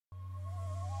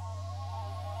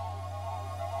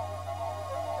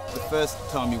The first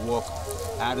time you walk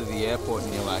out of the airport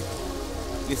and you're like,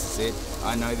 this is it,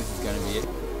 I know this is going to be it.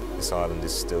 This island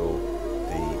is still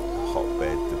the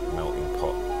hotbed, the melting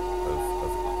pot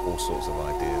of all sorts of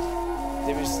ideas.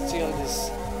 There is still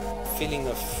this feeling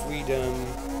of freedom.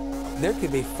 There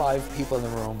could be 5 people in the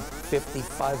room, 50,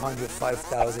 500,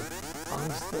 5,000.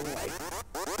 I'm still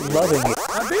like loving it.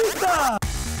 Ibiza!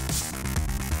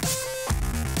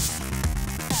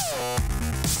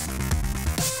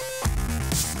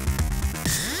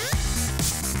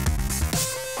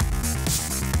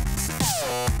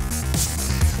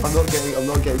 I'm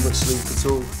not getting much sleep at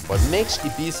all. What makes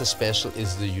Ibiza special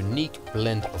is the unique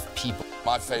blend of people.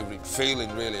 My favourite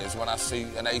feeling really is when I see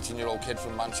an 18-year-old kid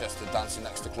from Manchester dancing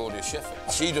next to Claudia Schiffer.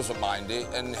 She doesn't mind it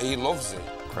and he loves it.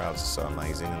 Crowds are so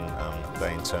amazing and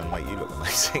they in turn make you look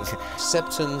amazing.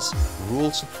 Acceptance,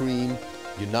 rule supreme,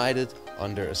 united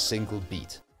under a single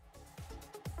beat.